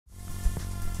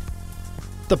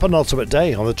the penultimate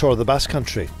day on the Tour of the Basque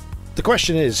Country. The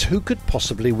question is, who could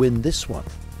possibly win this one?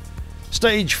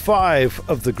 Stage 5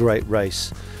 of the great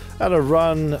race, and a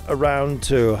run around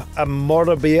to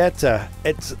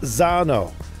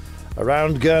Amorebieta-Etxano,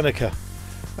 around Guernica,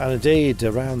 and indeed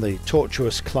around the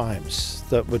tortuous climbs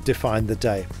that would define the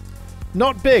day.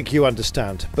 Not big, you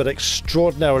understand, but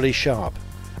extraordinarily sharp,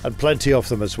 and plenty of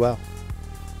them as well.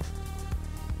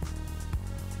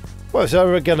 Well, it's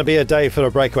ever going to be a day for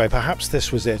a breakaway. Perhaps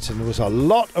this was it, and there was a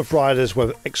lot of riders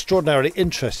were extraordinarily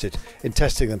interested in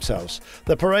testing themselves.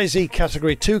 The Parisi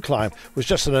Category 2 climb was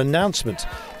just an announcement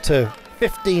to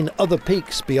 15 other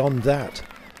peaks beyond that.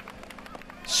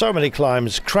 So many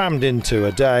climbs crammed into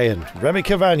a day, and Remy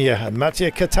Cavagna and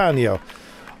Wiliest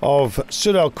of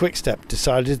Sunweb Quickstep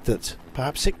decided that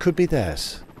perhaps it could be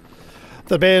theirs.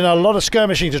 There'd been a lot of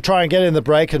skirmishing to try and get in the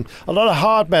break, and a lot of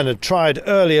hard men had tried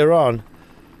earlier on.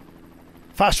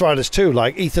 Fast riders too,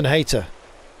 like Ethan Hayter.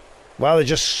 Well, they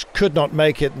just could not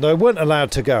make it, and they weren't allowed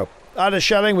to go. Ida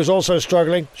Schelling was also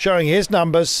struggling, showing his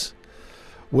numbers.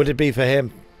 Would it be for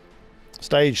him?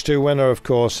 Stage 2 winner, of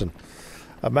course, and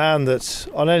a man that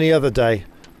on any other day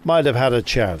might have had a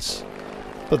chance.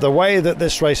 But the way that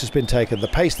this race has been taken, the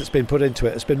pace that's been put into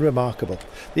it, has been remarkable.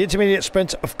 The intermediate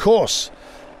sprint, of course,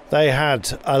 they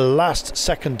had a last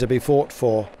second to be fought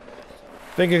for.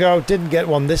 Vingegaard didn't get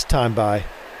one this time by.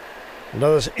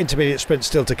 Another intermediate sprint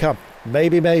still to come.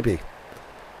 Maybe.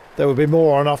 There will be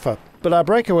more on offer. But our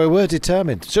breakaway were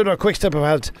determined. Sunweb Quickstep have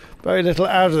had very little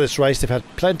out of this race. They've had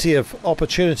plenty of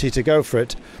opportunity to go for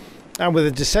it. And with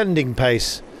a descending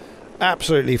pace,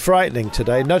 absolutely frightening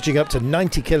today, nudging up to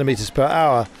 90 kilometres per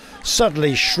hour,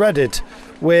 suddenly shredded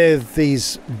with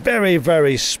these very,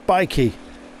 very spiky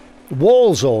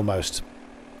walls almost.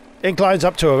 Inclines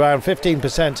up to around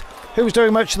 15%. Who was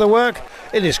doing much of the work?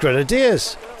 It is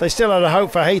Grenadiers. They still had a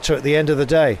hope for Hayter at the end of the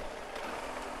day.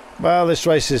 Well, this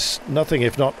race is nothing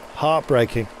if not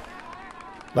heartbreaking.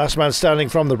 Last man standing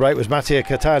from the break was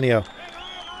Wiliest,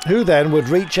 who then would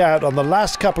reach out on the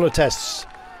last couple of tests.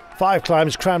 5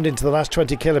 climbs crammed into the last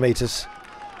 20 kilometres.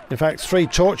 In fact, 3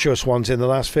 tortuous ones in the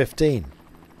last 15.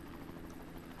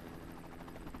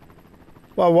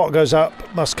 Well, what goes up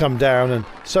must come down, and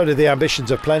so did the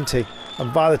ambitions of plenty.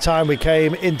 And by the time we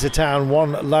came into town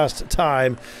one last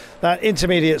time, that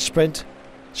intermediate sprint,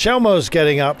 Schelmo's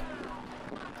getting up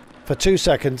for 2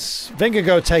 seconds,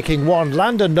 Vingegaard taking 1,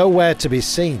 Landa nowhere to be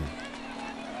seen.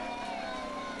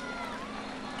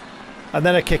 And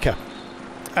then a kicker.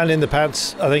 And in the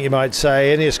pants, I think you might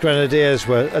say, Ineos Grenadiers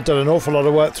had done an awful lot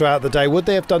of work throughout the day. Would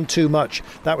they have done too much?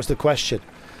 That was the question.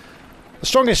 The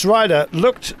strongest rider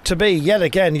looked to be, yet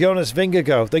again, Jonas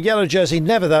Vingegaard. The yellow jersey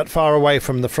never that far away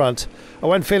from the front. And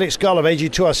when Felix Gall of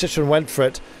AG2R Citroën went for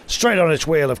it, straight on its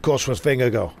wheel, of course, was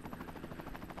Vingegaard.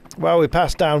 Well, we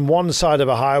passed down one side of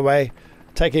a highway,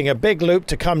 taking a big loop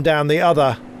to come down the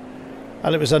other.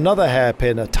 And it was another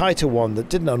hairpin, a tighter one, that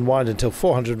didn't unwind until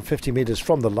 450 metres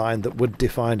from the line that would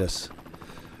define us.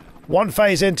 One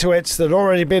phase into it, there'd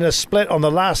already been a split on the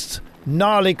last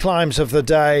gnarly climbs of the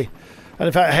day. And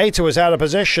in fact, Hayter was out of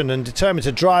position and determined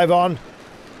to drive on.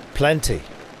 Plenty.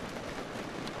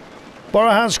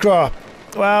 Bora Hansgrohe.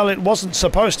 Well, it wasn't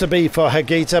supposed to be for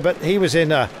Higuita, but he was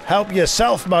in a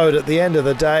help-yourself mode at the end of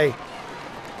the day.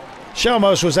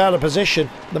 Schelmos was out of position,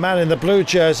 the man in the blue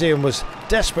jersey, and was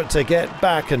desperate to get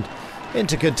back and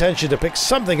into contention to pick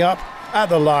something up at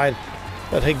the line.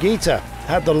 But Higuita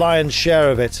had the lion's share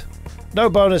of it.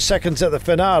 No bonus seconds at the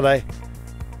finale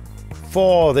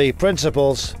for the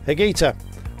principals. Higuita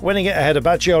winning it ahead of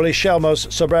Baggioli, Schelmos,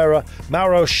 Sobrera,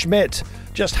 Mauro Schmidt,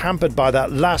 just hampered by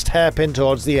that last hairpin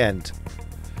towards the end.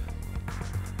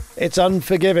 It's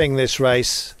unforgiving, this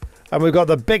race, and we've got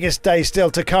the biggest day still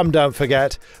to come, don't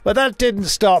forget. But that didn't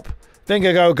stop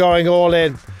Vingegaard going all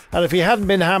in, and if he hadn't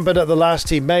been hampered at the last,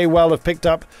 he may well have picked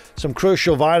up some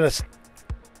crucial bonus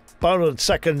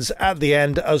seconds at the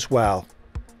end as well.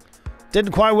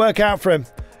 Didn't quite work out for him.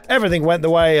 Everything went the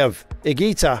way of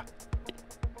Higuita.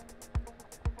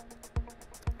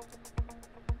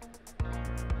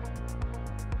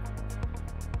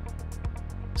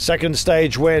 Second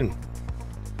stage win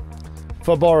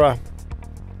for Bora.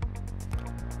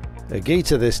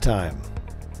 Higuita this time.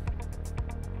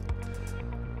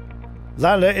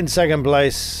 Landa in second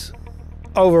place.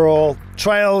 Overall,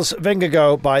 trails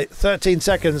Vingegaard by 13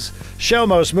 seconds.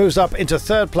 Schelmos moves up into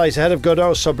third place ahead of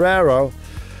Godot Sobrero.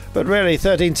 But really,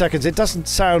 13 seconds, it doesn't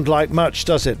sound like much,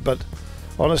 does it? But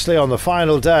honestly, on the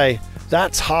final day,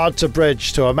 that's hard to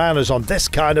bridge to a man who's on this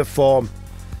kind of form.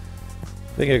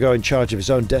 Vingegaard in charge of his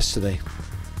own destiny.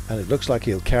 And it looks like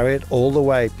he'll carry it all the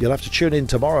way. You'll have to tune in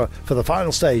tomorrow for the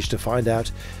final stage to find out.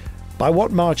 By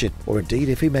what margin, or indeed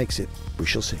if he makes it, we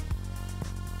shall see.